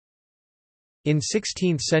In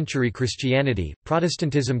 16th-century Christianity,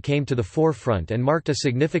 Protestantism came to the forefront and marked a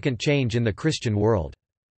significant change in the Christian world.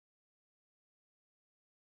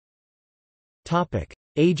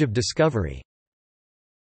 Age of Discovery.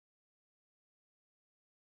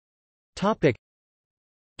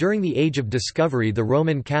 During the Age of Discovery, the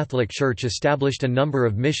Roman Catholic Church established a number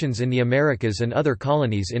of missions in the Americas and other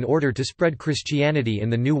colonies in order to spread Christianity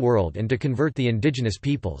in the New World and to convert the indigenous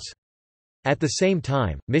peoples. At the same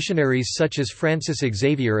time, missionaries such as Francis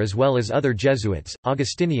Xavier as well as other Jesuits,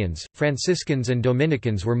 Augustinians, Franciscans and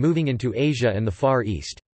Dominicans were moving into Asia and the Far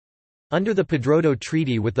East. Under the Padroado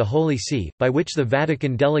Treaty with the Holy See, by which the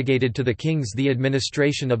Vatican delegated to the kings the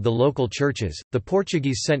administration of the local churches, the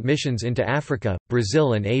Portuguese sent missions into Africa,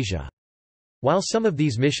 Brazil and Asia. While some of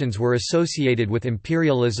these missions were associated with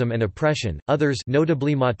imperialism and oppression, others,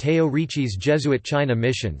 notably Matteo Ricci's Jesuit China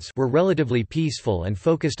missions, were relatively peaceful and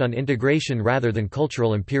focused on integration rather than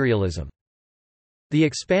cultural imperialism. The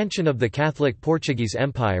expansion of the Catholic Portuguese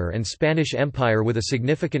Empire and Spanish Empire with a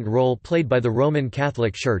significant role played by the Roman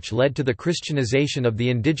Catholic Church led to the Christianization of the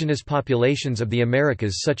indigenous populations of the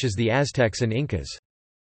Americas such as the Aztecs and Incas.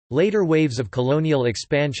 Later waves of colonial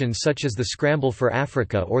expansion such as the Scramble for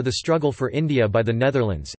Africa or the struggle for India by the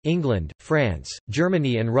Netherlands, England, France,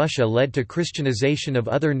 Germany and Russia led to Christianization of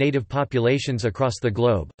other native populations across the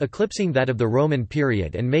globe, eclipsing that of the Roman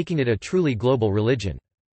period and making it a truly global religion.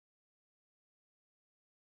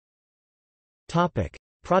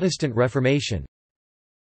 Protestant Reformation.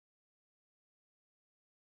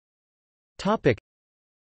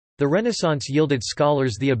 The Renaissance yielded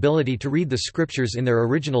scholars the ability to read the scriptures in their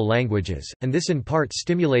original languages, and this in part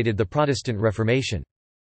stimulated the Protestant Reformation.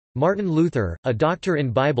 Martin Luther, a doctor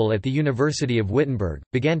in Bible at the University of Wittenberg,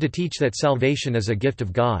 began to teach that salvation is a gift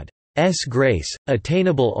of God's grace,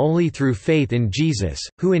 attainable only through faith in Jesus,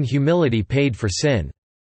 who in humility paid for sin.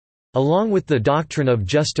 Along with the doctrine of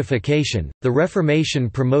justification, the Reformation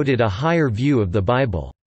promoted a higher view of the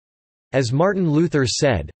Bible. As Martin Luther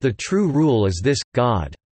said, the true rule is this: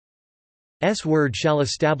 God's word shall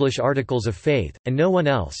establish articles of faith, and no one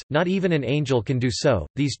else, not even an angel, can do so.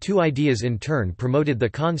 These two ideas in turn promoted the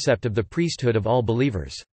concept of the priesthood of all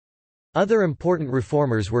believers. Other important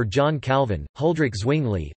reformers were John Calvin, Huldrych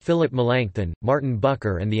Zwingli, Philip Melanchthon, Martin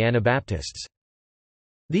Bucer and the Anabaptists.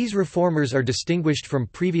 These reformers are distinguished from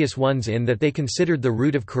previous ones in that they considered the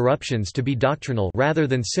root of corruptions to be doctrinal rather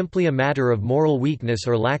than simply a matter of moral weakness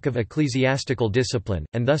or lack of ecclesiastical discipline,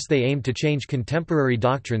 and thus they aimed to change contemporary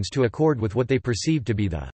doctrines to accord with what they perceived to be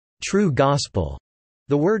the true gospel.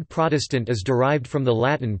 The word Protestant is derived from the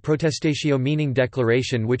Latin protestatio, meaning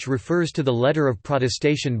declaration, which refers to the letter of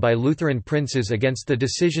protestation by Lutheran princes against the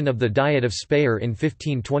decision of the Diet of Speyer in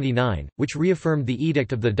 1529, which reaffirmed the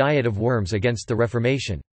Edict of the Diet of Worms against the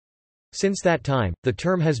Reformation. Since that time, the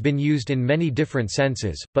term has been used in many different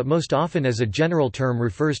senses, but most often as a general term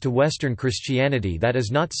refers to Western Christianity that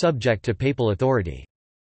is not subject to papal authority.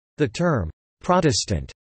 The term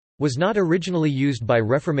Protestant was not originally used by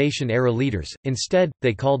Reformation-era leaders, instead,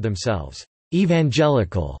 they called themselves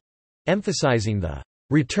evangelical, emphasizing the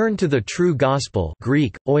return to the true gospel,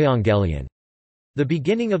 Greek, euangelion. The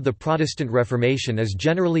beginning of the Protestant Reformation is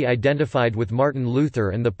generally identified with Martin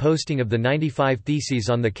Luther and the posting of the 95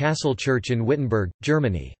 Theses on the Castle Church in Wittenberg,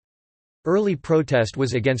 Germany. Early protest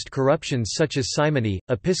was against corruptions such as simony,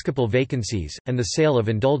 episcopal vacancies, and the sale of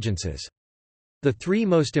indulgences. The three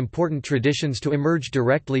most important traditions to emerge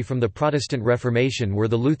directly from the Protestant Reformation were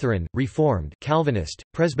the Lutheran, Reformed, Calvinist,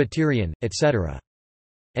 Presbyterian, etc.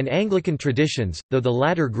 and Anglican traditions, though the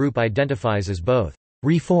latter group identifies as both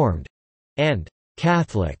Reformed and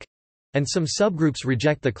Catholic, and some subgroups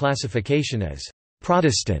reject the classification as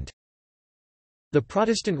Protestant. The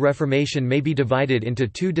Protestant Reformation may be divided into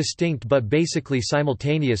two distinct but basically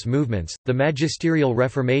simultaneous movements, the Magisterial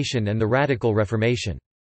Reformation and the Radical Reformation.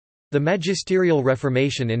 The Magisterial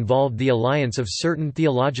Reformation involved the alliance of certain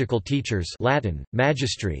theological teachers Latin,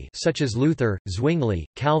 magistri such as Luther, Zwingli,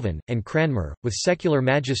 Calvin, and Cranmer, with secular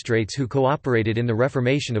magistrates who cooperated in the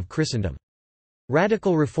Reformation of Christendom.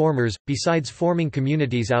 Radical reformers, besides forming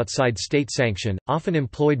communities outside state sanction, often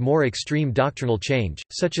employed more extreme doctrinal change,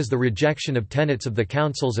 such as the rejection of tenets of the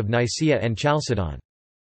Councils of Nicaea and Chalcedon.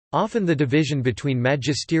 Often the division between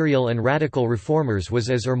magisterial and radical reformers was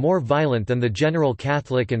as or more violent than the general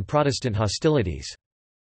Catholic and Protestant hostilities.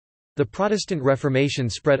 The Protestant Reformation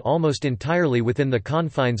spread almost entirely within the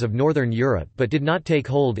confines of Northern Europe but did not take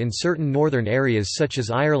hold in certain northern areas such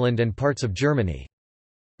as Ireland and parts of Germany.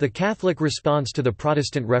 The Catholic response to the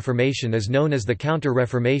Protestant Reformation is known as the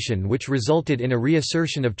Counter-Reformation, which resulted in a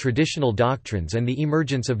reassertion of traditional doctrines and the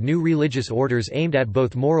emergence of new religious orders aimed at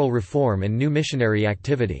both moral reform and new missionary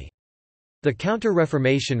activity. The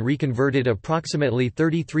Counter-Reformation reconverted approximately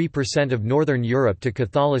 33% of Northern Europe to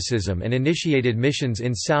Catholicism and initiated missions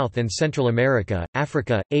in South and Central America,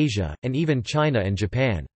 Africa, Asia, and even China and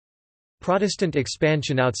Japan. Protestant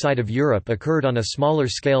expansion outside of Europe occurred on a smaller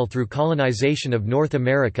scale through colonization of North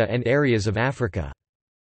America and areas of Africa.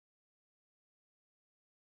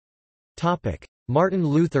 Martin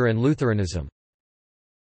Luther and Lutheranism.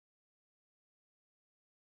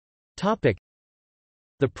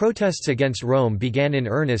 The protests against Rome began in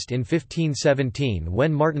earnest in 1517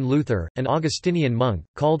 when Martin Luther, an Augustinian monk,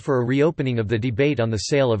 called for a reopening of the debate on the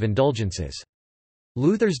sale of indulgences.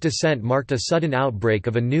 Luther's dissent marked a sudden outbreak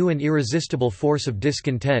of a new and irresistible force of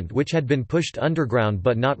discontent which had been pushed underground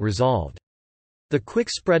but not resolved. The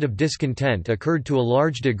quick spread of discontent occurred to a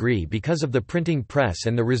large degree because of the printing press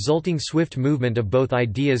and the resulting swift movement of both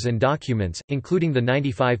ideas and documents, including the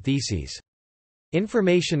 95 Theses.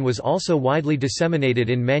 Information was also widely disseminated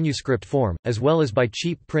in manuscript form, as well as by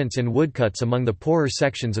cheap prints and woodcuts among the poorer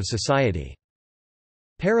sections of society.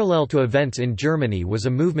 Parallel to events in Germany was a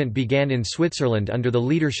movement began in Switzerland under the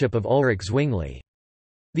leadership of Ulrich Zwingli.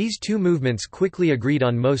 These two movements quickly agreed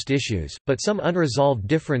on most issues, but some unresolved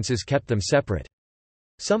differences kept them separate.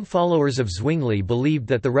 Some followers of Zwingli believed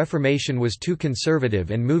that the Reformation was too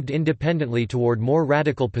conservative and moved independently toward more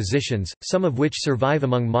radical positions, some of which survive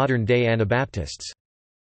among modern-day Anabaptists.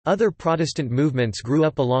 Other Protestant movements grew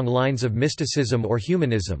up along lines of mysticism or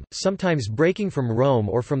humanism, sometimes breaking from Rome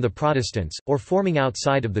or from the Protestants, or forming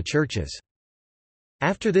outside of the churches.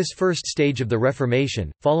 After this first stage of the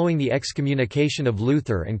Reformation, following the excommunication of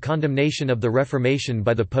Luther and condemnation of the Reformation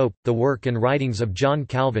by the Pope, the work and writings of John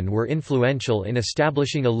Calvin were influential in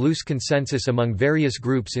establishing a loose consensus among various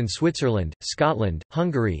groups in Switzerland, Scotland,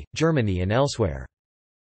 Hungary, Germany and elsewhere.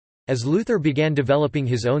 As Luther began developing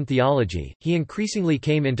his own theology, he increasingly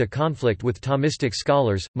came into conflict with Thomistic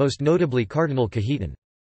scholars, most notably Cardinal Cajetan.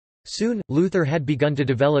 Soon, Luther had begun to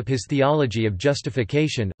develop his theology of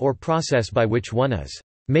justification, or process by which one is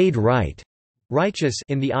made right, righteous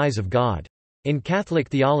in the eyes of God. In Catholic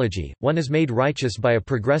theology, one is made righteous by a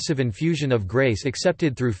progressive infusion of grace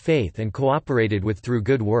accepted through faith and cooperated with through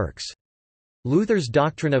good works. Luther's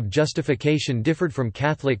doctrine of justification differed from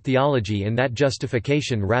Catholic theology in that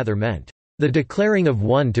justification rather meant the declaring of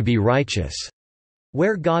one to be righteous,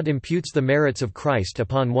 where God imputes the merits of Christ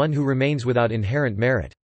upon one who remains without inherent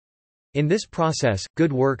merit. In this process,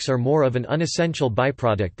 good works are more of an unessential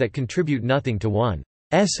byproduct that contribute nothing to one's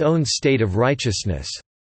own state of righteousness.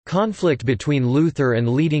 Conflict between Luther and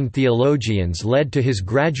leading theologians led to his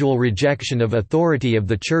gradual rejection of authority of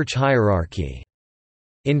the church hierarchy.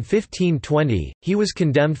 In 1520, he was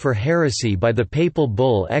condemned for heresy by the papal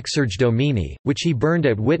bull Exsurge Domini, which he burned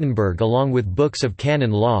at Wittenberg along with books of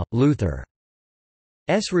canon law. Luther's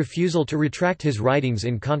refusal to retract his writings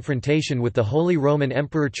in confrontation with the Holy Roman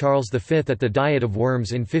Emperor Charles V at the Diet of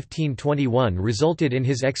Worms in 1521 resulted in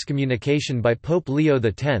his excommunication by Pope Leo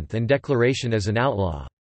X and declaration as an outlaw.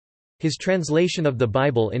 His translation of the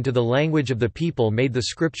Bible into the language of the people made the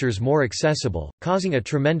scriptures more accessible, causing a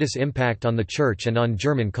tremendous impact on the Church and on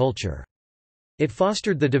German culture. It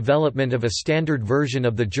fostered the development of a standard version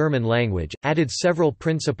of the German language, added several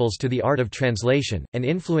principles to the art of translation, and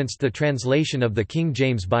influenced the translation of the King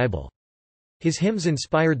James Bible. His hymns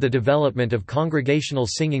inspired the development of congregational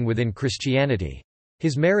singing within Christianity.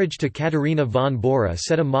 His marriage to Katharina von Bora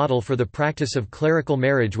set a model for the practice of clerical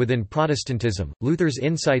marriage within Protestantism. Luther's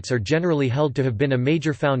insights are generally held to have been a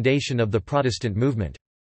major foundation of the Protestant movement.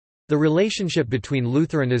 The relationship between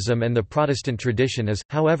Lutheranism and the Protestant tradition is,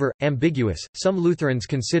 however, ambiguous. Some Lutherans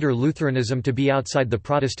consider Lutheranism to be outside the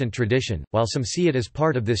Protestant tradition, while some see it as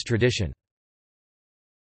part of this tradition.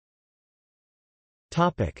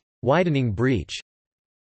 Topic: Widening breach.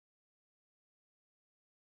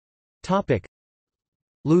 Topic: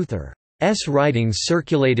 Luther's writings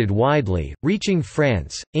circulated widely, reaching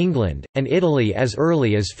France, England, and Italy as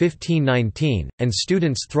early as 1519, and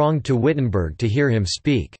students thronged to Wittenberg to hear him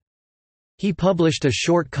speak. He published a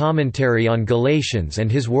short commentary on Galatians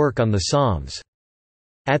and his work on the Psalms.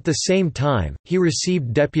 At the same time, he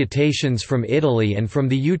received deputations from Italy and from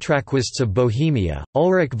the Utraquists of Bohemia.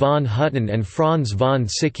 Ulrich von Hutten and Franz von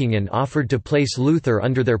Sickingen offered to place Luther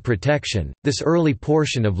under their protection. This early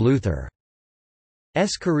portion of Luther's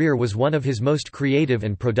career was one of his most creative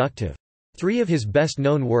and productive. Three of his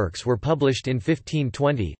best-known works were published in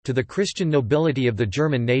 1520, To the Christian Nobility of the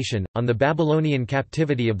German Nation, On the Babylonian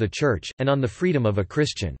Captivity of the Church, and On the Freedom of a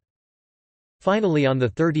Christian. Finally, on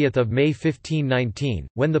 30 May 1519,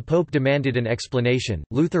 when the Pope demanded an explanation,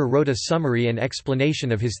 Luther wrote a summary and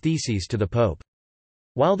explanation of his theses to the Pope.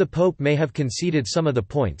 While the Pope may have conceded some of the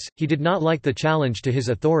points, he did not like the challenge to his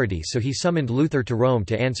authority, so he summoned Luther to Rome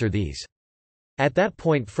to answer these. At that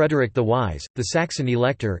point Frederick the Wise, the Saxon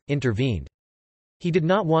elector, intervened. He did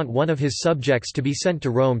not want one of his subjects to be sent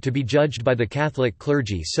to Rome to be judged by the Catholic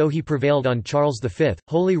clergy, so he prevailed on Charles V,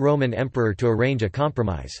 Holy Roman Emperor, to arrange a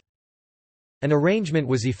compromise. An arrangement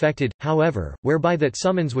was effected, however, whereby that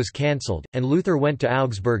summons was cancelled, and Luther went to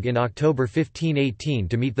Augsburg in October 1518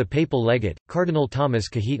 to meet the papal legate, Cardinal Thomas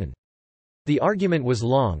Cajetan. The argument was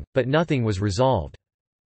long, but nothing was resolved.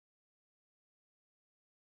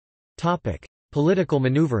 Political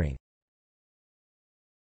maneuvering.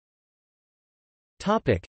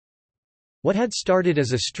 What had started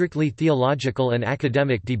as a strictly theological and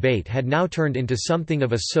academic debate had now turned into something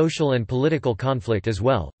of a social and political conflict as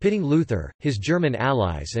well, pitting Luther, his German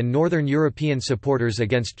allies and Northern European supporters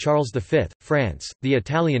against Charles V, France, the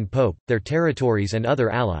Italian Pope, their territories and other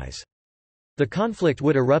allies. The conflict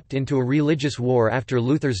would erupt into a religious war after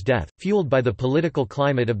Luther's death, fueled by the political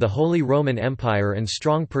climate of the Holy Roman Empire and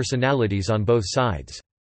strong personalities on both sides.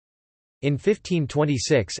 In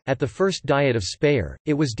 1526, at the First Diet of Speyer,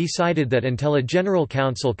 it was decided that until a general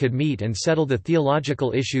council could meet and settle the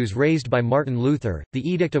theological issues raised by Martin Luther, the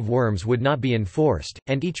Edict of Worms would not be enforced,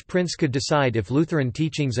 and each prince could decide if Lutheran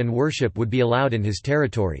teachings and worship would be allowed in his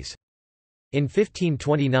territories. In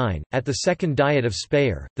 1529, at the Second Diet of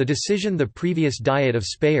Speyer, the decision the previous Diet of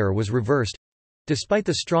Speyer was reversed, despite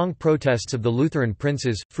the strong protests of the Lutheran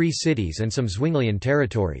princes, free cities and some Zwinglian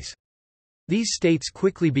territories. These states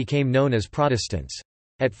quickly became known as Protestants.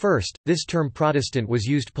 At first, this term Protestant was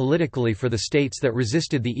used politically for the states that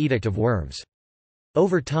resisted the Edict of Worms.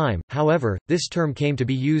 Over time, however, this term came to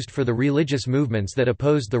be used for the religious movements that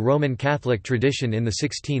opposed the Roman Catholic tradition in the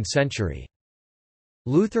 16th century.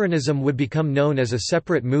 Lutheranism would become known as a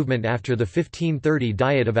separate movement after the 1530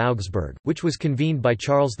 Diet of Augsburg, which was convened by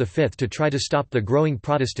Charles V to try to stop the growing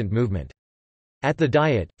Protestant movement. At the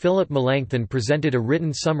Diet, Philip Melanchthon presented a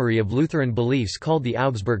written summary of Lutheran beliefs called the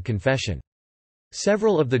Augsburg Confession.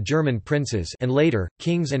 Several of the German princes and later,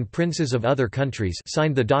 kings and princes of other countries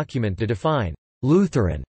signed the document to define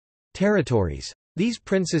 «Lutheran» territories. These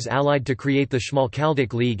princes allied to create the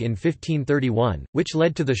Schmalkaldic League in 1531, which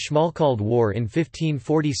led to the Schmalkald War in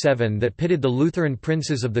 1547 that pitted the Lutheran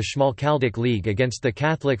princes of the Schmalkaldic League against the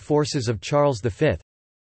Catholic forces of Charles V.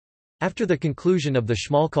 After the conclusion of the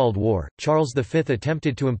Schmalkald War, Charles V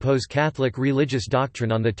attempted to impose Catholic religious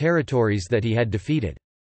doctrine on the territories that he had defeated.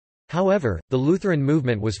 However, the Lutheran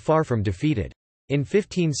movement was far from defeated. In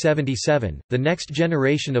 1577, the next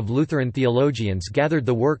generation of Lutheran theologians gathered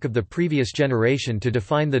the work of the previous generation to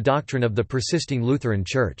define the doctrine of the persisting Lutheran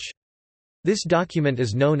Church. This document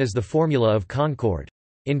is known as the Formula of Concord.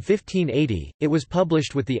 In 1580, it was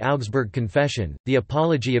published with the Augsburg Confession, the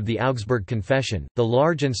Apology of the Augsburg Confession, the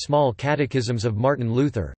Large and Small Catechisms of Martin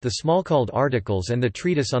Luther, the Schmalkald Articles and the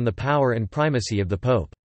Treatise on the Power and Primacy of the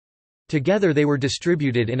Pope. Together they were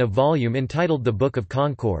distributed in a volume entitled The Book of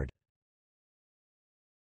Concord.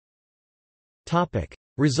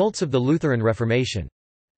 Results of the Lutheran Reformation.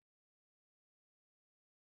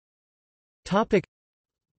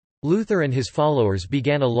 Luther and his followers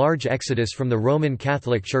began a large exodus from the Roman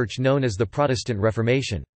Catholic Church known as the Protestant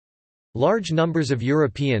Reformation. Large numbers of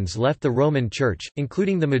Europeans left the Roman Church,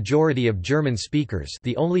 including the majority of German speakers.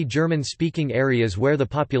 The only German-speaking areas where the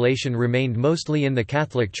population remained mostly in the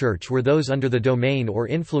Catholic Church were those under the domain or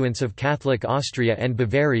influence of Catholic Austria and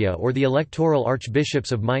Bavaria or the electoral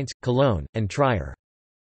archbishops of Mainz, Cologne, and Trier.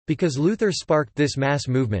 Because Luther sparked this mass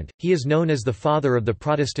movement, he is known as the father of the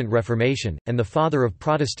Protestant Reformation, and the father of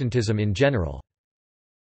Protestantism in general.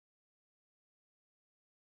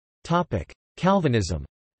 Calvinism.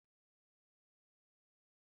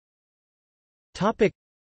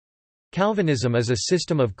 Calvinism is a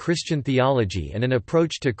system of Christian theology and an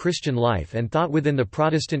approach to Christian life and thought within the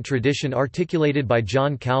Protestant tradition articulated by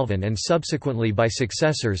John Calvin and subsequently by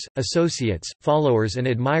successors, associates, followers and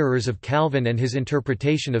admirers of Calvin and his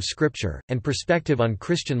interpretation of Scripture, and perspective on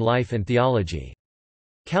Christian life and theology.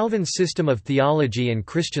 Calvin's system of theology and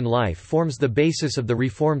Christian life forms the basis of the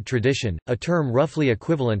Reformed tradition, a term roughly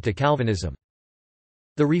equivalent to Calvinism.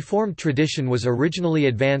 The Reformed tradition was originally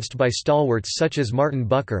advanced by stalwarts such as Martin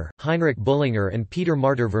Bucer, Heinrich Bullinger and Peter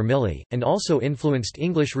Martyr Vermilye, and also influenced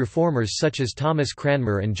English reformers such as Thomas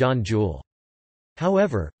Cranmer and John Jewel.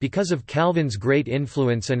 However, because of Calvin's great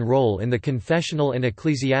influence and role in the confessional and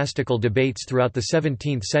ecclesiastical debates throughout the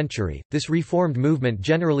 17th century, this Reformed movement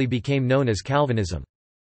generally became known as Calvinism.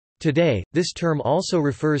 Today, this term also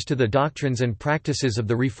refers to the doctrines and practices of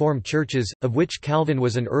the Reformed churches, of which Calvin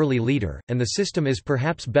was an early leader, and the system is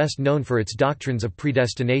perhaps best known for its doctrines of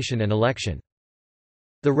predestination and election.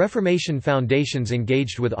 The Reformation foundations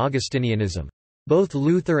engaged with Augustinianism. Both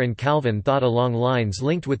Luther and Calvin thought along lines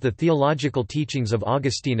linked with the theological teachings of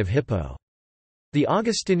Augustine of Hippo. The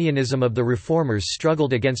Augustinianism of the Reformers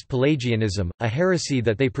struggled against Pelagianism, a heresy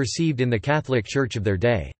that they perceived in the Catholic Church of their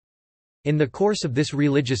day. In the course of this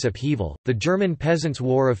religious upheaval, the German Peasants'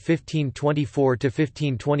 War of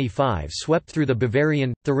 1524–1525 swept through the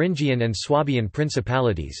Bavarian, Thuringian and Swabian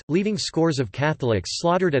principalities, leaving scores of Catholics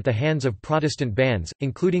slaughtered at the hands of Protestant bands,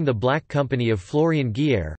 including the Black Company of Florian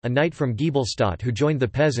Guier, a knight from Giebelstadt who joined the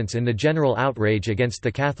peasants in the general outrage against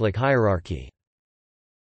the Catholic hierarchy.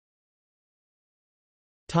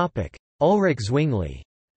 Ulrich Zwingli.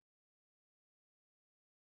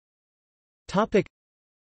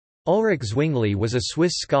 Ulrich Zwingli was a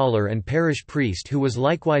Swiss scholar and parish priest who was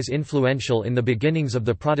likewise influential in the beginnings of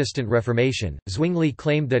the Protestant Reformation. Zwingli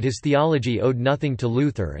claimed that his theology owed nothing to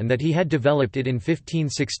Luther and that he had developed it in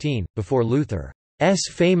 1516, before Luther's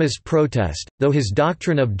famous protest, though his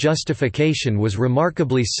doctrine of justification was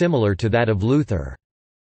remarkably similar to that of Luther.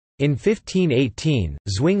 In 1518,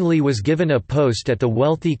 Zwingli was given a post at the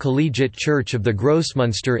wealthy collegiate church of the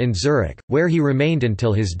Grossmünster in Zurich, where he remained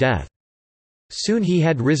until his death. Soon he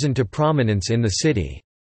had risen to prominence in the city.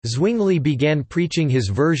 Zwingli began preaching his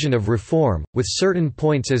version of reform, with certain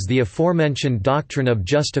points as the aforementioned doctrine of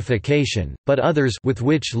justification, but others with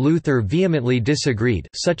which Luther vehemently disagreed,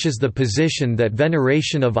 such as the position that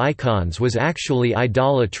veneration of icons was actually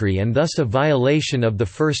idolatry and thus a violation of the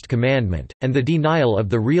first commandment, and the denial of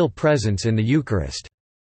the real presence in the Eucharist.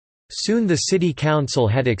 Soon the city council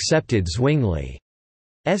had accepted Zwingli's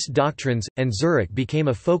doctrines, and Zurich became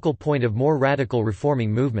a focal point of more radical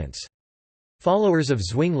reforming movements. Followers of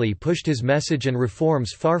Zwingli pushed his message and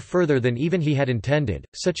reforms far further than even he had intended,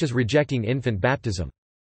 such as rejecting infant baptism.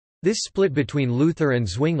 This split between Luther and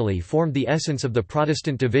Zwingli formed the essence of the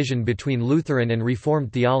Protestant division between Lutheran and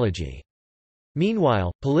Reformed theology.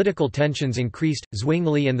 Meanwhile, political tensions increased.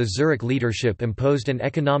 Zwingli and the Zurich leadership imposed an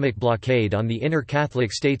economic blockade on the inner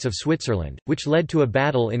Catholic states of Switzerland, which led to a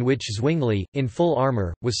battle in which Zwingli, in full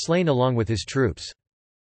armor, was slain along with his troops.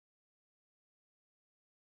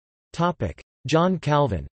 John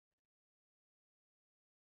Calvin.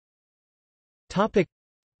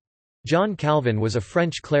 John Calvin was a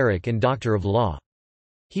French cleric and doctor of law.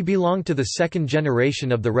 He belonged to the second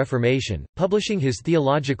generation of the Reformation, publishing his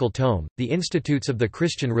theological tome, The Institutes of the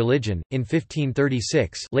Christian Religion, in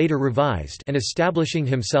 1536, later revised, and establishing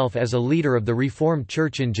himself as a leader of the Reformed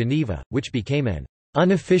Church in Geneva, which became an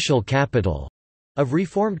unofficial capital of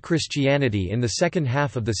Reformed Christianity in the second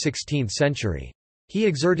half of the 16th century. He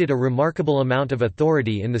exerted a remarkable amount of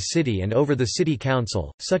authority in the city and over the city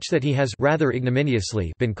council, such that he has rather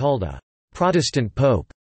ignominiously been called a Protestant Pope.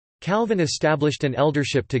 Calvin established an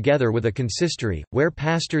eldership together with a consistory, where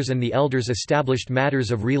pastors and the elders established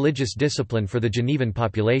matters of religious discipline for the Genevan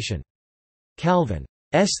population. Calvin's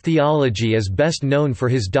theology is best known for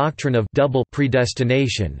his doctrine of double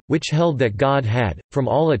predestination, which held that God had, from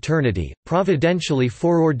all eternity, providentially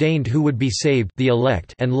foreordained who would be saved, the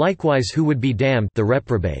elect, and likewise who would be damned, the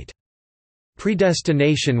reprobate.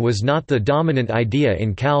 Predestination was not the dominant idea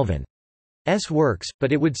in Calvin's works,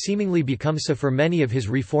 but it would seemingly become so for many of his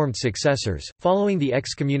Reformed successors. Following the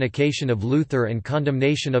excommunication of Luther and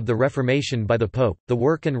condemnation of the Reformation by the Pope, the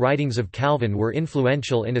work and writings of Calvin were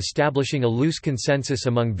influential in establishing a loose consensus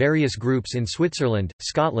among various groups in Switzerland,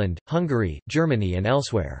 Scotland, Hungary, Germany, and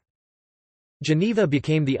elsewhere. Geneva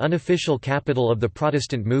became the unofficial capital of the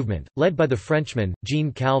Protestant movement, led by the Frenchman,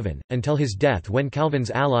 Jean Calvin, until his death when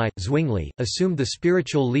Calvin's ally, Zwingli, assumed the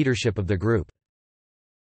spiritual leadership of the group.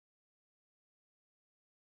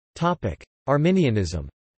 Arminianism.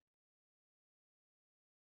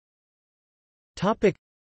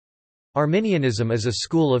 Arminianism is a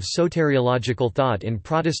school of soteriological thought in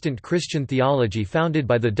Protestant Christian theology founded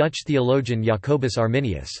by the Dutch theologian Jacobus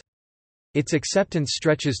Arminius. Its acceptance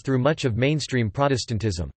stretches through much of mainstream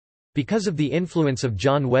Protestantism. Because of the influence of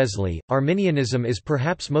John Wesley, Arminianism is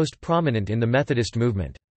perhaps most prominent in the Methodist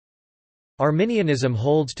movement. Arminianism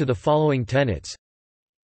holds to the following tenets.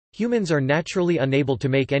 Humans are naturally unable to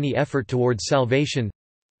make any effort towards salvation.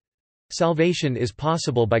 Salvation is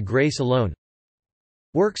possible by grace alone.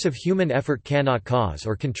 Works of human effort cannot cause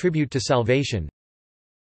or contribute to salvation.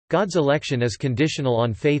 God's election is conditional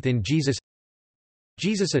on faith in Jesus.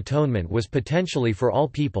 Jesus' atonement was potentially for all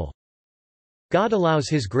people. God allows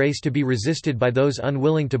His grace to be resisted by those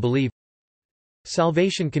unwilling to believe.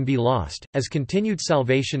 Salvation can be lost, as continued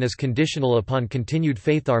salvation is conditional upon continued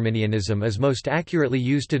faith. Arminianism is most accurately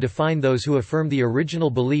used to define those who affirm the original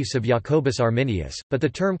beliefs of Jacobus Arminius, but the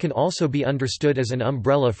term can also be understood as an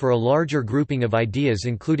umbrella for a larger grouping of ideas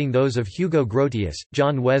including those of Hugo Grotius,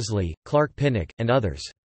 John Wesley, Clark Pinnock, and others.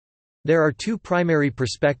 There are two primary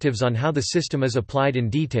perspectives on how the system is applied in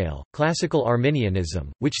detail: classical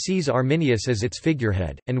Arminianism, which sees Arminius as its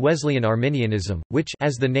figurehead, and Wesleyan Arminianism, which,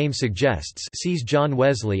 as the name suggests, sees John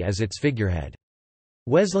Wesley as its figurehead.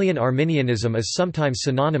 Wesleyan Arminianism is sometimes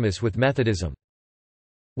synonymous with Methodism.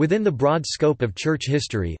 Within the broad scope of church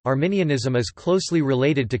history, Arminianism is closely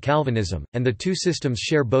related to Calvinism, and the two systems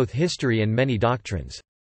share both history and many doctrines.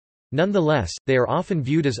 Nonetheless, they are often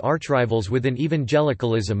viewed as archrivals within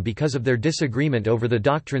evangelicalism because of their disagreement over the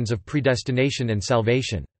doctrines of predestination and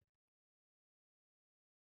salvation.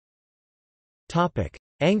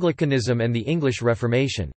 Anglicanism and the English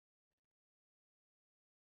Reformation.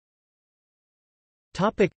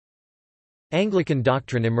 Anglican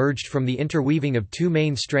doctrine emerged from the interweaving of two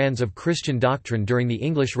main strands of Christian doctrine during the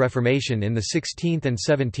English Reformation in the 16th and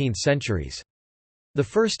 17th centuries. The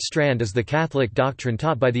first strand is the Catholic doctrine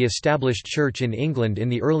taught by the established Church in England in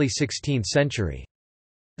the early 16th century.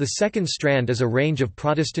 The second strand is a range of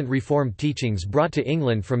Protestant Reformed teachings brought to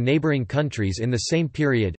England from neighbouring countries in the same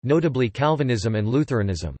period, notably Calvinism and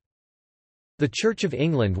Lutheranism. The Church of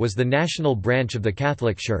England was the national branch of the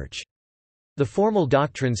Catholic Church. The formal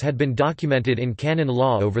doctrines had been documented in canon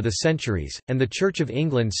law over the centuries, and the Church of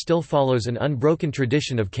England still follows an unbroken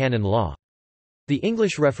tradition of canon law. The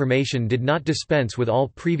English Reformation did not dispense with all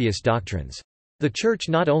previous doctrines. The Church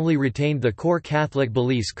not only retained the core Catholic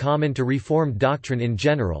beliefs common to Reformed doctrine in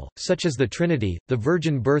general, such as the Trinity, the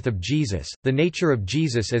virgin birth of Jesus, the nature of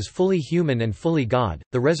Jesus as fully human and fully God,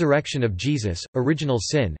 the resurrection of Jesus, original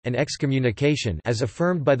sin, and excommunication as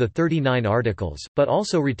affirmed by the 39 Articles, but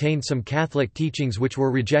also retained some Catholic teachings which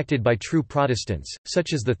were rejected by true Protestants,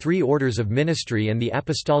 such as the three orders of ministry and the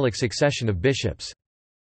apostolic succession of bishops.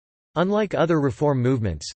 Unlike other reform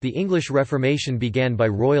movements, the English Reformation began by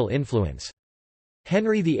royal influence.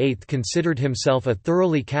 Henry VIII considered himself a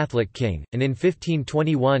thoroughly Catholic king, and in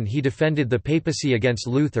 1521 he defended the papacy against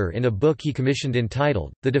Luther in a book he commissioned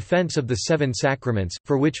entitled, The Defense of the Seven Sacraments,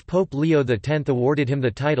 for which Pope Leo X awarded him the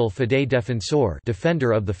title Fidei Defensor,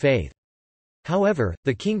 Defender of the Faith. However,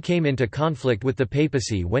 the king came into conflict with the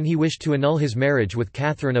papacy when he wished to annul his marriage with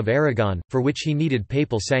Catherine of Aragon, for which he needed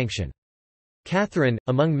papal sanction. Catherine,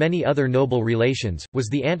 among many other noble relations, was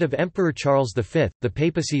the aunt of Emperor Charles V, the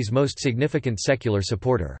papacy's most significant secular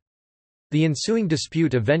supporter. The ensuing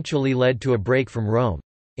dispute eventually led to a break from Rome.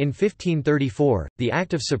 In 1534, the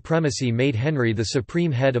Act of Supremacy made Henry the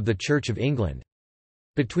supreme head of the Church of England.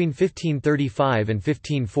 Between 1535 and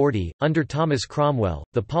 1540, under Thomas Cromwell,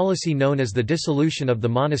 the policy known as the dissolution of the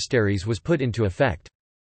monasteries was put into effect.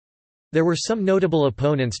 There were some notable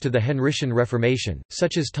opponents to the Henrician Reformation,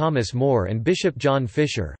 such as Thomas More and Bishop John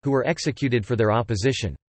Fisher, who were executed for their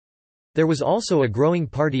opposition. There was also a growing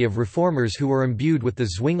party of reformers who were imbued with the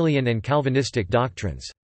Zwinglian and Calvinistic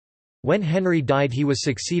doctrines. When Henry died he was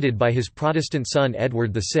succeeded by his Protestant son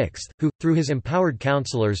Edward VI, who, through his empowered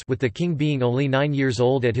councillors, with the king being only 9 years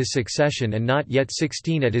old at his succession and not yet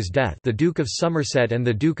 16 at his death, the Duke of Somerset and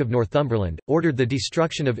the Duke of Northumberland, ordered the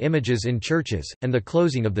destruction of images in churches, and the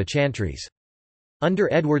closing of the chantries.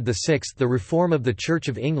 Under Edward VI the reform of the Church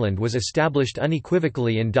of England was established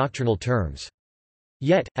unequivocally in doctrinal terms.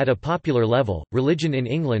 Yet, at a popular level, religion in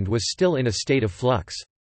England was still in a state of flux.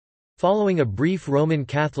 Following a brief Roman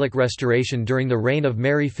Catholic restoration during the reign of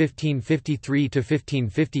Mary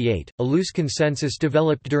 1553–1558, a loose consensus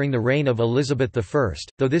developed during the reign of Elizabeth I,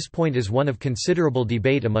 though this point is one of considerable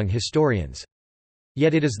debate among historians.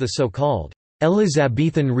 Yet it is the so-called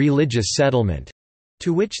Elizabethan religious settlement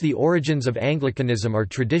to which the origins of Anglicanism are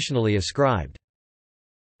traditionally ascribed.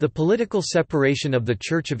 The political separation of the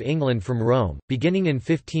Church of England from Rome, beginning in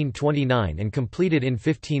 1529 and completed in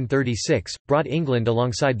 1536, brought England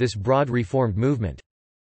alongside this broad Reformed movement.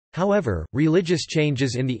 However, religious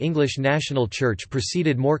changes in the English national church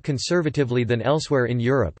proceeded more conservatively than elsewhere in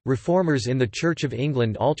Europe. Reformers in the Church of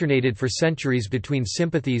England alternated for centuries between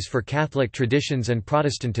sympathies for Catholic traditions and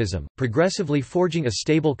Protestantism, progressively forging a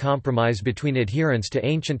stable compromise between adherence to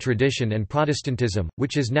ancient tradition and Protestantism,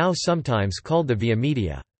 which is now sometimes called the Via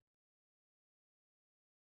Media.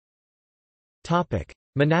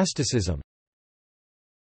 Monasticism.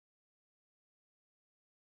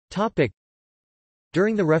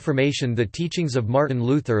 During the Reformation the teachings of Martin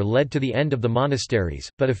Luther led to the end of the monasteries,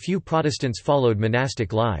 but a few Protestants followed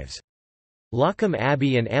monastic lives. Loccum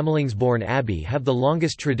Abbey and Amalingsbourne Abbey have the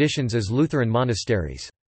longest traditions as Lutheran monasteries.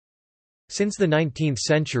 Since the 19th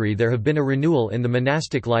century there have been a renewal in the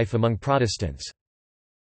monastic life among Protestants.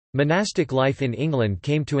 Monastic life in England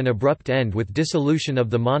came to an abrupt end with dissolution of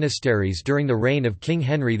the monasteries during the reign of King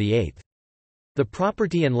Henry VIII. The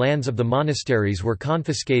property and lands of the monasteries were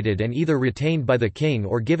confiscated and either retained by the king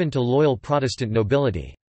or given to loyal Protestant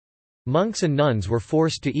nobility. Monks and nuns were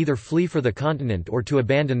forced to either flee for the continent or to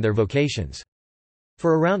abandon their vocations.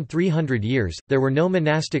 For around 300 years, there were no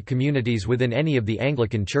monastic communities within any of the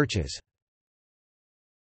Anglican churches.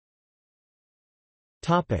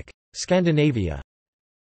 Scandinavia.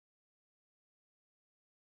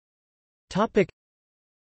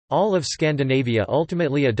 All of Scandinavia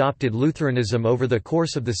ultimately adopted Lutheranism over the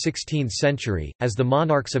course of the 16th century, as the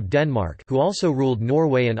monarchs of Denmark, who also ruled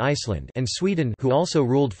Norway and Iceland, and Sweden, who also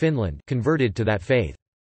ruled Finland, converted to that faith.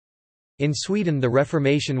 In Sweden the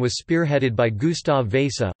Reformation was spearheaded by Gustav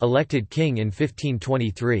Vasa, elected king in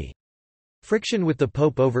 1523. Friction with the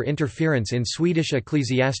Pope over interference in Swedish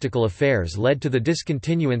ecclesiastical affairs led to the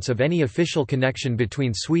discontinuance of any official connection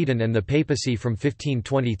between Sweden and the papacy from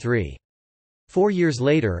 1523. 4 years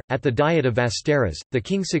later, at the Diet of Västerås, the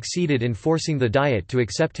king succeeded in forcing the Diet to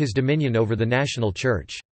accept his dominion over the national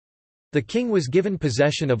church. The king was given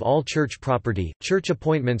possession of all church property, church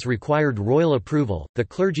appointments required royal approval, the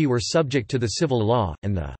clergy were subject to the civil law,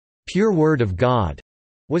 and the pure word of God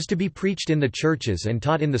was to be preached in the churches and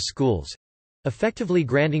taught in the schools, effectively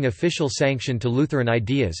granting official sanction to Lutheran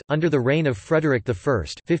ideas. Under the reign of Frederick I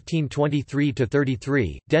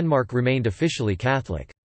 (1523–33), Denmark remained officially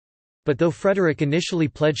Catholic. But though Frederick initially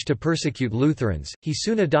pledged to persecute Lutherans, he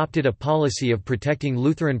soon adopted a policy of protecting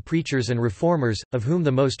Lutheran preachers and reformers, of whom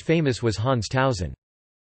the most famous was Hans Tausen.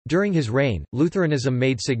 During his reign, Lutheranism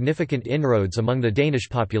made significant inroads among the Danish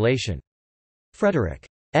population. Frederick's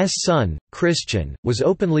son, Christian, was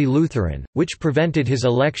openly Lutheran, which prevented his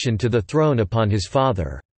election to the throne upon his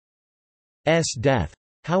father's death.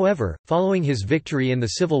 However, following his victory in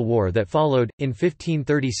the civil war that followed, in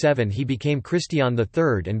 1537 he became Christian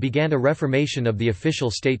III and began a reformation of the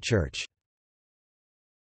official state church.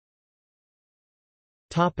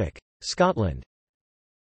 Scotland.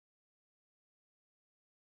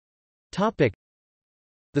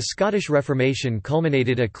 The Scottish Reformation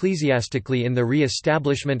culminated ecclesiastically in the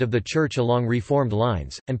re-establishment of the Church along Reformed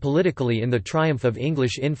lines, and politically in the triumph of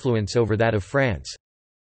English influence over that of France.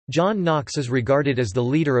 John Knox is regarded as the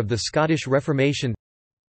leader of the Scottish Reformation.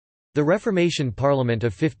 The Reformation Parliament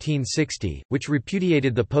of 1560, which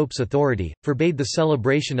repudiated the Pope's authority, forbade the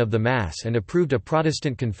celebration of the Mass and approved a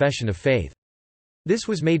Protestant confession of faith. This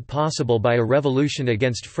was made possible by a revolution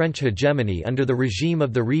against French hegemony under the regime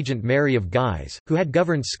of the Regent Mary of Guise, who had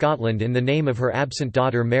governed Scotland in the name of her absent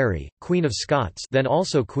daughter Mary, Queen of Scots, then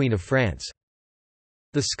also Queen of France.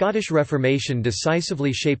 The Scottish Reformation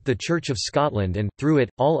decisively shaped the Church of Scotland and, through it,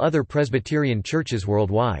 all other Presbyterian churches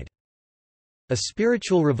worldwide. A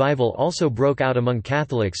spiritual revival also broke out among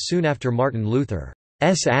Catholics soon after Martin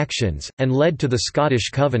Luther's actions, and led to the Scottish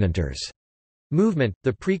Covenanters movement,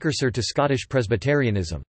 the precursor to Scottish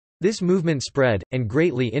Presbyterianism. This movement spread, and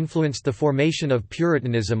greatly influenced the formation of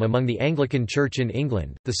Puritanism among the Anglican Church in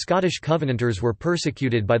England. The Scottish Covenanters were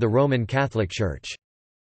persecuted by the Roman Catholic Church.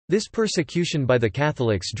 This persecution by the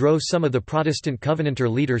Catholics drove some of the Protestant Covenanter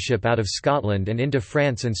leadership out of Scotland and into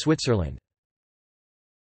France and Switzerland.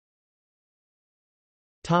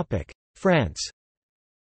 France.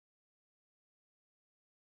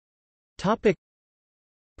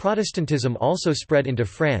 Protestantism also spread into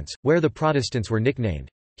France, where the Protestants were nicknamed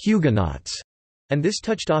Huguenots, and this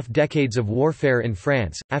touched off decades of warfare in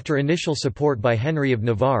France, after initial support by Henry of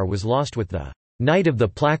Navarre was lost with the Night of the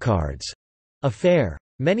Placards affair.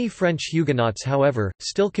 Many French Huguenots, however,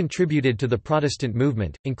 still contributed to the Protestant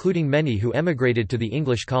movement, including many who emigrated to the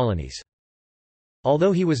English colonies.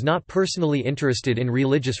 Although he was not personally interested in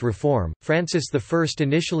religious reform, Francis I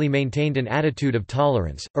initially maintained an attitude of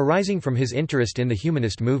tolerance, arising from his interest in the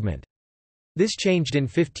humanist movement. This changed in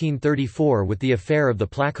 1534 with the affair of the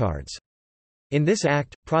placards. In this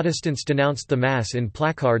act, Protestants denounced the Mass in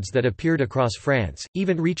placards that appeared across France,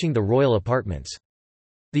 even reaching the royal apartments.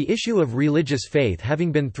 The issue of religious faith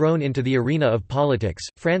having been thrown into the arena of politics,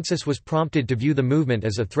 Francis was prompted to view the movement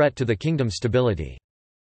as a threat to the kingdom's stability.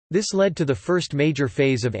 This led to the first major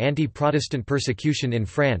phase of anti-Protestant persecution in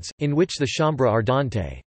France, in which the Chambre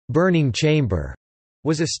ardente, burning chamber,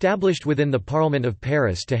 was established within the Parliament of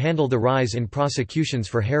Paris to handle the rise in prosecutions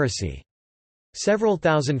for heresy. Several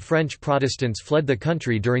thousand French Protestants fled the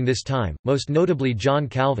country during this time, most notably John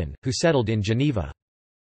Calvin, who settled in Geneva.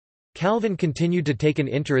 Calvin continued to take an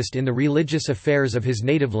interest in the religious affairs of his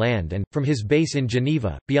native land and, from his base in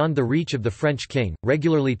Geneva, beyond the reach of the French king,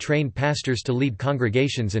 regularly trained pastors to lead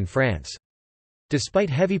congregations in France. Despite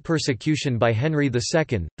heavy persecution by Henry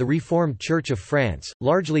II, the Reformed Church of France,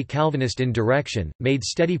 largely Calvinist in direction, made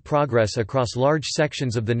steady progress across large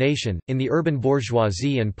sections of the nation, in the urban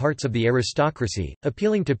bourgeoisie and parts of the aristocracy,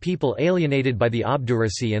 appealing to people alienated by the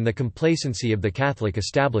obduracy and the complacency of the Catholic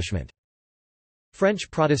establishment.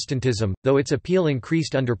 French Protestantism, though its appeal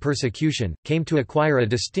increased under persecution, came to acquire a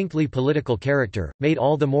distinctly political character, made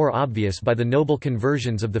all the more obvious by the noble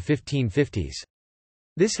conversions of the 1550s.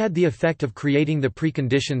 This had the effect of creating the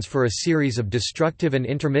preconditions for a series of destructive and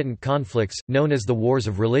intermittent conflicts, known as the Wars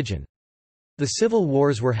of Religion. The civil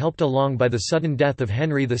wars were helped along by the sudden death of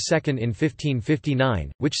Henry II in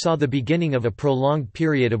 1559, which saw the beginning of a prolonged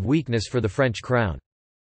period of weakness for the French crown.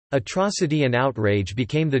 Atrocity and outrage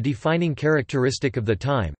became the defining characteristic of the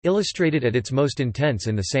time, illustrated at its most intense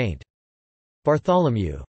in the St.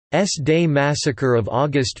 Bartholomew's Day massacre of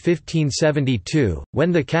August 1572,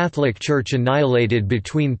 when the Catholic Church annihilated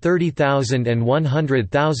between 30,000 and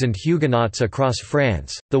 100,000 Huguenots across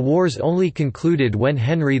France. The wars only concluded when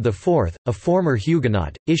Henry IV, a former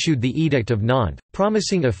Huguenot, issued the Edict of Nantes,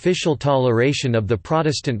 promising official toleration of the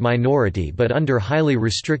Protestant minority but under highly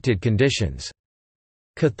restricted conditions.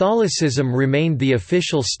 Catholicism remained the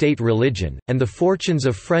official state religion, and the fortunes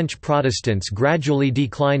of French Protestants gradually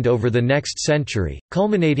declined over the next century,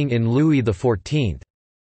 culminating in Louis XIV's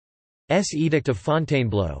Edict of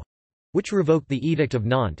Fontainebleau—which revoked the Edict of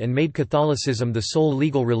Nantes and made Catholicism the sole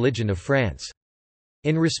legal religion of France.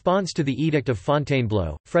 In response to the Edict of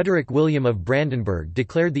Fontainebleau, Frederick William of Brandenburg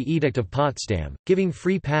declared the Edict of Potsdam, giving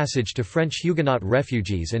free passage to French Huguenot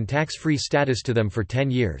refugees and tax-free status to them for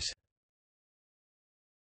 10 years.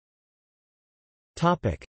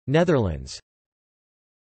 Netherlands.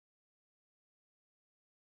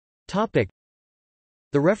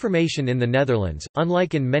 The Reformation in the Netherlands,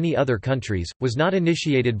 unlike in many other countries, was not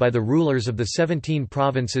initiated by the rulers of the 17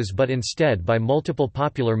 provinces but instead by multiple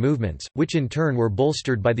popular movements, which in turn were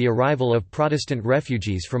bolstered by the arrival of Protestant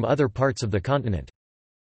refugees from other parts of the continent.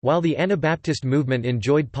 While the Anabaptist movement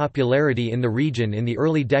enjoyed popularity in the region in the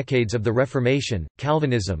early decades of the Reformation,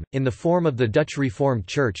 Calvinism, in the form of the Dutch Reformed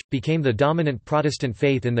Church, became the dominant Protestant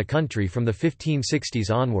faith in the country from the 1560s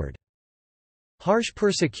onward. Harsh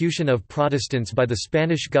persecution of Protestants by the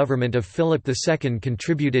Spanish government of Philip II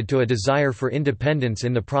contributed to a desire for independence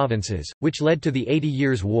in the provinces, which led to the 80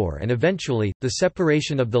 Years' War and eventually, the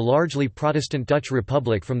separation of the largely Protestant Dutch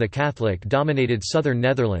Republic from the Catholic-dominated southern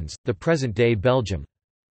Netherlands, the present-day Belgium.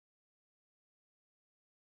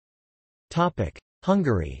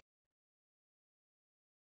 Hungary.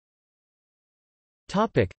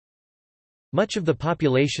 Much of the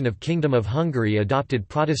population of Kingdom of Hungary adopted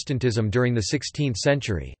Protestantism during the 16th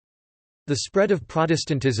century. The spread of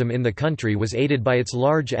Protestantism in the country was aided by its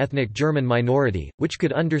large ethnic German minority, which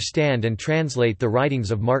could understand and translate the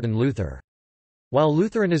writings of Martin Luther. While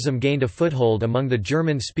Lutheranism gained a foothold among the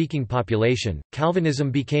German-speaking population,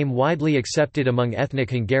 Calvinism became widely accepted among ethnic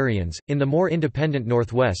Hungarians. In the more independent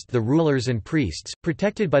northwest, the rulers and priests,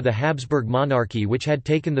 protected by the Habsburg monarchy which had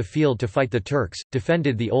taken the field to fight the Turks,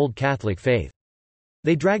 defended the old Catholic faith.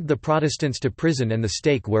 They dragged the Protestants to prison and the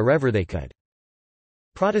stake wherever they could.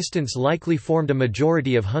 Protestants likely formed a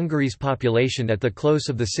majority of Hungary's population at the close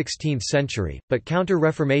of the 16th century, but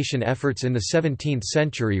counter-Reformation efforts in the 17th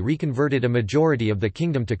century reconverted a majority of the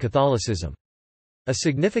kingdom to Catholicism. A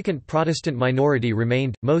significant Protestant minority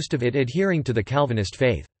remained, most of it adhering to the Calvinist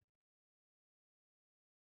faith.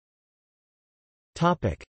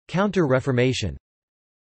 Counter-Reformation.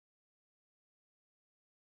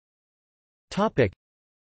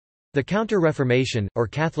 The Counter-Reformation, or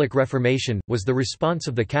Catholic Reformation, was the response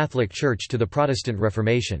of the Catholic Church to the Protestant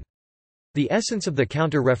Reformation. The essence of the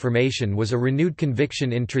Counter-Reformation was a renewed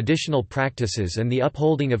conviction in traditional practices and the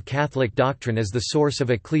upholding of Catholic doctrine as the source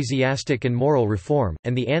of ecclesiastic and moral reform,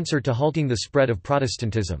 and the answer to halting the spread of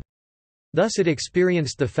Protestantism. Thus it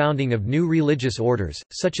experienced the founding of new religious orders,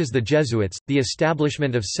 such as the Jesuits, the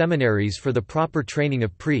establishment of seminaries for the proper training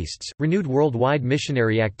of priests, renewed worldwide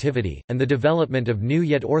missionary activity, and the development of new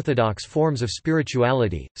yet orthodox forms of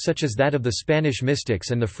spirituality, such as that of the Spanish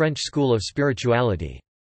mystics and the French school of spirituality.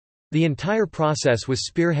 The entire process was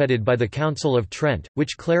spearheaded by the Council of Trent,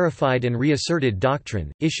 which clarified and reasserted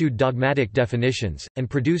doctrine, issued dogmatic definitions, and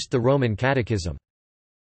produced the Roman Catechism.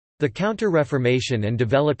 The Counter-Reformation and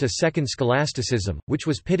developed a second scholasticism, which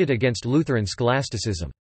was pitted against Lutheran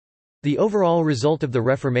scholasticism. The overall result of the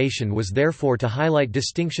Reformation was therefore to highlight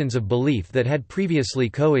distinctions of belief that had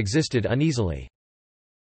previously coexisted uneasily.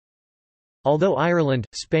 Although Ireland,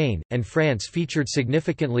 Spain, and France featured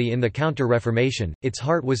significantly in the Counter-Reformation, its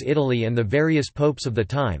heart was Italy and the various popes of the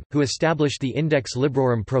time, who established the Index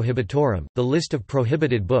Librorum Prohibitorum, the list of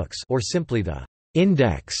prohibited books, or simply the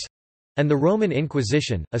Index, and the Roman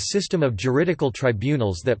Inquisition, a system of juridical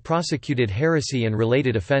tribunals that prosecuted heresy and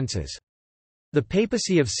related offences. The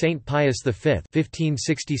papacy of Saint Pius V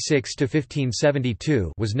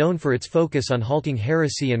 (1566–1572) was known for its focus on halting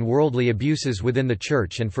heresy and worldly abuses within the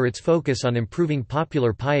Church and for its focus on improving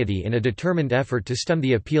popular piety in a determined effort to stem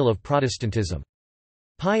the appeal of Protestantism.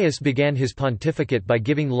 Pius began his pontificate by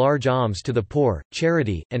giving large alms to the poor,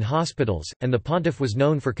 charity, and hospitals, and the pontiff was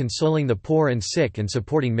known for consoling the poor and sick and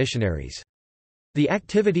supporting missionaries. The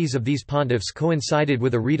activities of these pontiffs coincided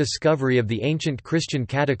with a rediscovery of the ancient Christian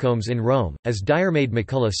catacombs in Rome, as Diarmaid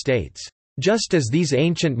McCullough states, "Just as these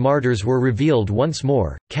ancient martyrs were revealed once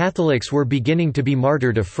more, Catholics were beginning to be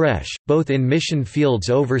martyred afresh, both in mission fields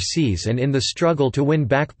overseas and in the struggle to win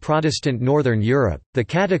back Protestant Northern Europe. The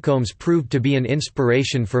catacombs proved to be an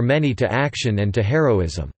inspiration for many to action and to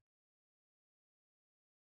heroism."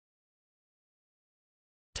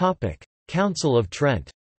 Council of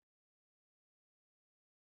Trent.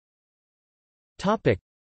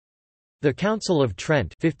 The Council of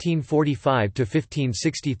Trent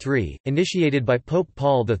 (1545–1563), initiated by Pope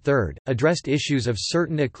Paul III, addressed issues of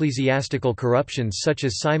certain ecclesiastical corruptions such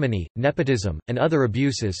as simony, nepotism, and other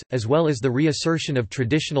abuses, as well as the reassertion of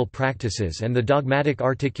traditional practices and the dogmatic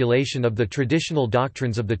articulation of the traditional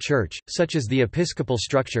doctrines of the Church, such as the episcopal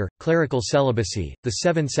structure, clerical celibacy, the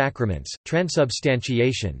seven sacraments,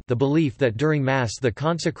 transubstantiation, the belief that during Mass the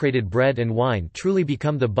consecrated bread and wine truly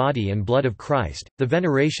become the body and blood of Christ, the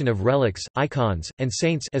veneration of relics, icons, and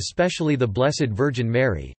saints, especially the Blessed Virgin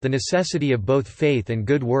Mary, the necessity of both faith and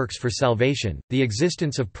good works for salvation, the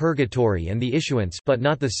existence of purgatory and the issuance but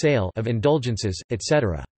not the sale of indulgences,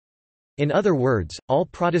 etc. In other words, all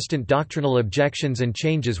Protestant doctrinal objections and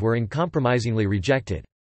changes were uncompromisingly rejected.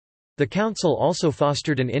 The Council also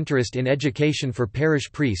fostered an interest in education for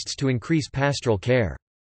parish priests to increase pastoral care.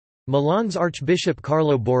 Milan's Archbishop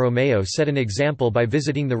Carlo Borromeo set an example by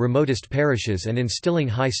visiting the remotest parishes and instilling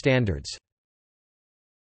high standards.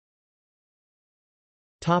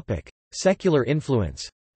 Secular influence.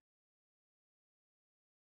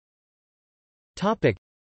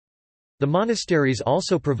 The monasteries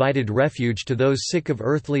also provided refuge to those sick of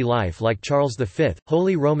earthly life like Charles V,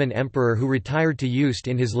 Holy Roman Emperor who retired to Yuste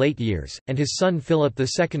in his late years, and his son Philip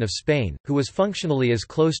II of Spain, who was functionally as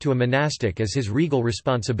close to a monastic as his regal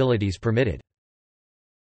responsibilities permitted.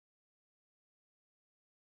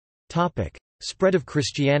 Spread of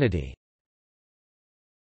Christianity.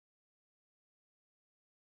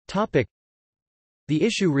 The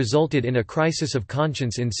issue resulted in a crisis of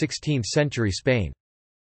conscience in 16th-century Spain.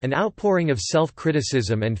 An outpouring of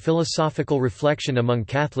self-criticism and philosophical reflection among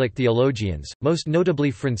Catholic theologians, most notably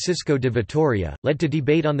Francisco de Vitoria, led to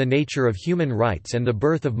debate on the nature of human rights and the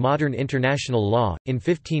birth of modern international law. In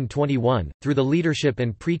 1521, through the leadership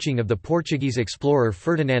and preaching of the Portuguese explorer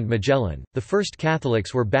Ferdinand Magellan, the first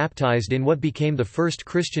Catholics were baptized in what became the first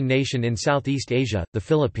Christian nation in Southeast Asia, the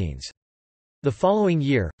Philippines. The following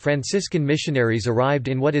year, Franciscan missionaries arrived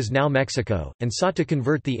in what is now Mexico, and sought to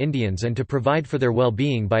convert the Indians and to provide for their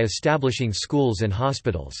well-being by establishing schools and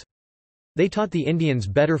hospitals. They taught the Indians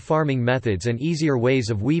better farming methods and easier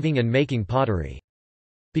ways of weaving and making pottery.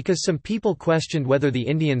 Because some people questioned whether the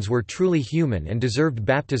Indians were truly human and deserved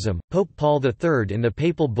baptism, Pope Paul III in the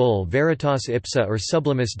papal bull Veritas Ipsa or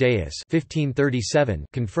Sublimis Deus 1537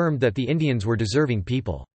 confirmed that the Indians were deserving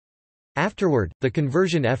people. Afterward, the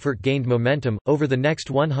conversion effort gained momentum. Over the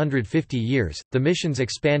next 150 years, the missions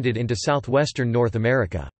expanded into southwestern North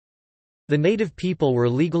America. The native people were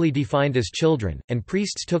legally defined as children, and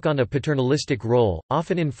priests took on a paternalistic role,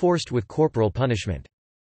 often enforced with corporal punishment.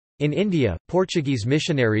 In India, Portuguese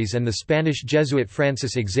missionaries and the Spanish Jesuit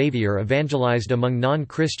Francis Xavier evangelized among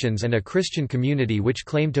non-Christians and a Christian community which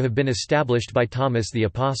claimed to have been established by Thomas the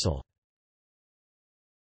Apostle.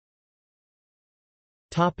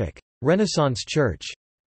 Renaissance Church.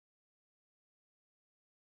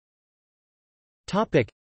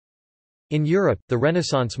 In Europe, the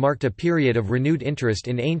Renaissance marked a period of renewed interest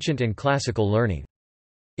in ancient and classical learning.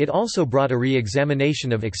 It also brought a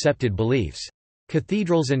re-examination of accepted beliefs.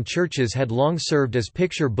 Cathedrals and churches had long served as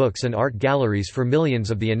picture books and art galleries for millions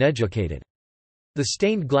of the uneducated. The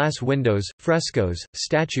stained glass windows, frescoes,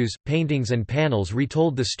 statues, paintings and panels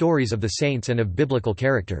retold the stories of the saints and of biblical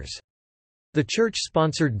characters. The Church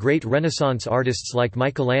sponsored great Renaissance artists like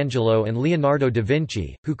Michelangelo and Leonardo da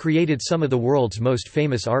Vinci, who created some of the world's most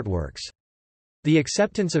famous artworks. The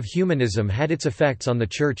acceptance of humanism had its effects on the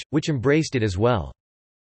Church, which embraced it as well.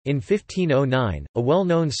 In 1509, a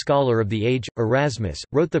well-known scholar of the age, Erasmus,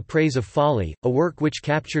 wrote The Praise of Folly, a work which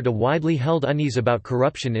captured a widely held unease about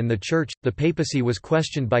corruption in the Church. The papacy was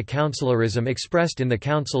questioned by councillarism expressed in the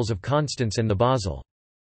Councils of Constance and the Basel.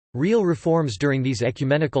 Real reforms during these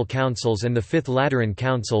ecumenical councils and the Fifth Lateran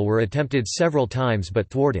Council were attempted several times but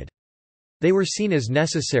thwarted. They were seen as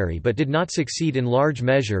necessary but did not succeed in large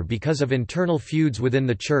measure because of internal feuds within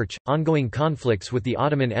the Church, ongoing conflicts with the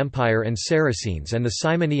Ottoman Empire and Saracens, and the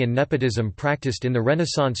simony and nepotism practiced in the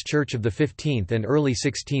Renaissance Church of the 15th and early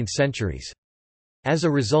 16th centuries. As a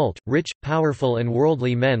result, rich, powerful and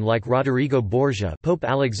worldly men like Roderigo Borgia, Pope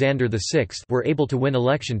Alexander VI, were able to win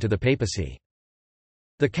election to the papacy.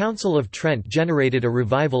 The Council of Trent generated a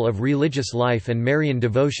revival of religious life and Marian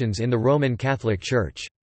devotions in the Roman Catholic Church.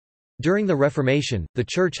 During the Reformation, the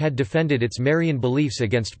Church had defended its Marian beliefs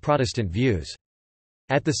against Protestant views.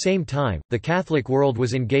 At the same time, the Catholic world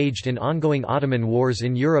was engaged in ongoing Ottoman wars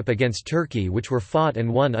in Europe against Turkey, which were fought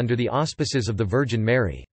and won under the auspices of the Virgin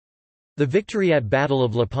Mary. The victory at Battle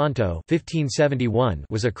of Lepanto 1571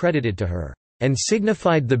 was accredited to her, and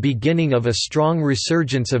signified the beginning of a strong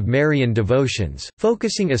resurgence of Marian devotions,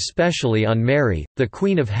 focusing especially on Mary, the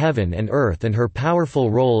Queen of Heaven and Earth, and her powerful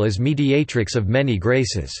role as mediatrix of many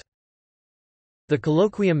graces. The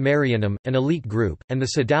Colloquium Marianum, an elite group, and the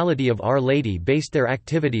Sodality of Our Lady based their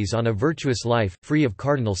activities on a virtuous life, free of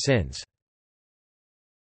cardinal sins.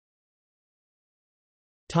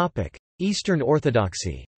 Eastern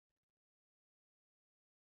Orthodoxy.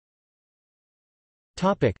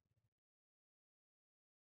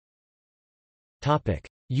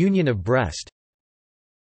 Union of Brest.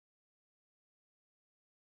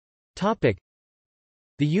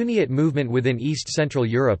 The Uniate movement within East-Central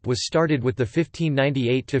Europe was started with the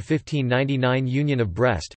 1598–1599 Union of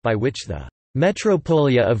Brest, by which the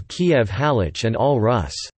Metropolia of Kiev-Halych and all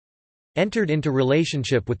Rus entered into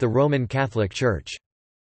relationship with the Roman Catholic Church.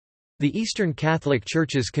 The Eastern Catholic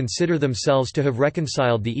Churches consider themselves to have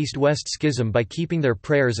reconciled the East-West schism by keeping their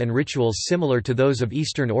prayers and rituals similar to those of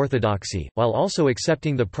Eastern Orthodoxy, while also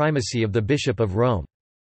accepting the primacy of the Bishop of Rome.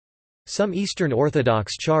 Some Eastern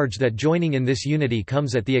Orthodox charge that joining in this unity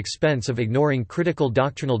comes at the expense of ignoring critical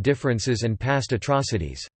doctrinal differences and past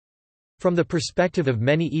atrocities. From the perspective of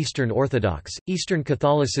many Eastern Orthodox, Eastern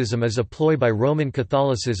Catholicism is a ploy by Roman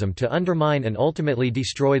Catholicism to undermine and ultimately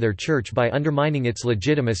destroy their church by undermining its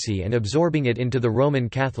legitimacy and absorbing it into the Roman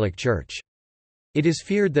Catholic Church. It is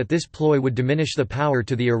feared that this ploy would diminish the power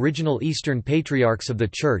to the original Eastern Patriarchs of the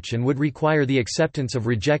Church and would require the acceptance of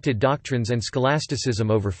rejected doctrines and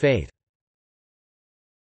scholasticism over faith.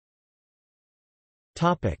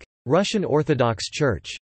 Russian Orthodox Church.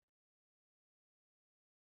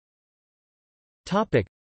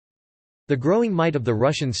 The growing might of the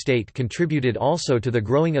Russian state contributed also to the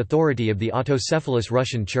growing authority of the autocephalous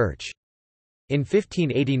Russian Church. In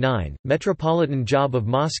 1589, Metropolitan Job of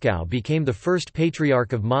Moscow became the first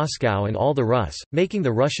Patriarch of Moscow and all the Rus, making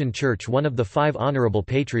the Russian Church one of the 5 honorable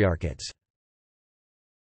patriarchates.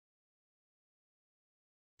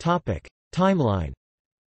 Timeline.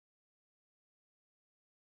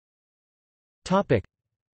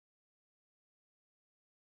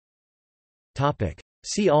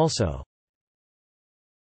 See also.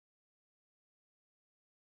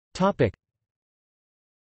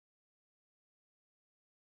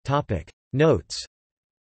 Notes.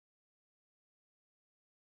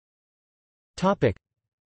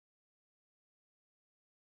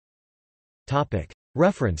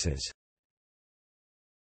 References.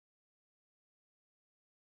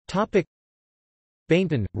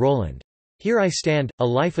 Bainton, Roland. Here I Stand, A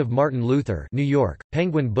Life of Martin Luther, New York,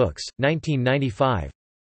 Penguin Books, 1995.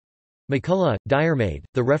 McCullough, Diarmaid,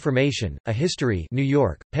 The Reformation, A History, New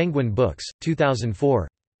York, Penguin Books, 2004.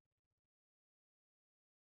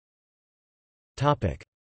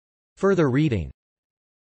 Further reading.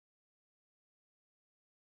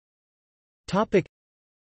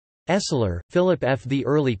 Esseler, Philip F. The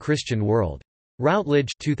Early Christian World. Routledge,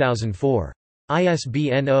 2004.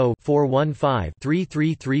 ISBN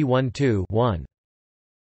 0-415-33312-1.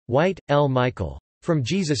 White, L. Michael. From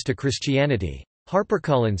Jesus to Christianity.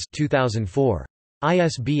 HarperCollins, 2004.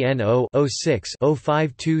 ISBN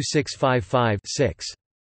 0-06-052655-6.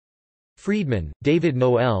 Friedman, David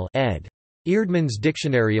Noel, ed. Eerdmans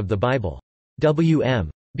Dictionary of the Bible. W.M.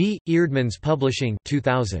 B. Eerdmans Publishing,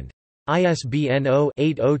 2000. ISBN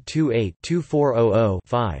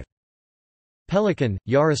 0-8028-2400-5. Pelikan,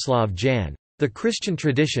 Yaroslav Jan. The Christian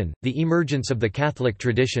Tradition, The Emergence of the Catholic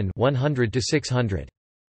Tradition 100–600.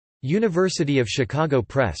 University of Chicago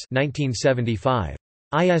Press 1975.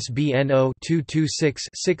 ISBN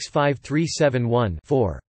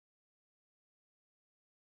 0-226-65371-4.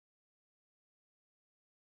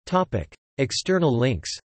 External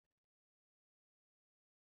links.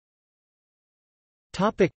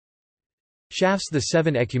 Shafts. The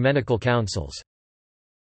Seven Ecumenical Councils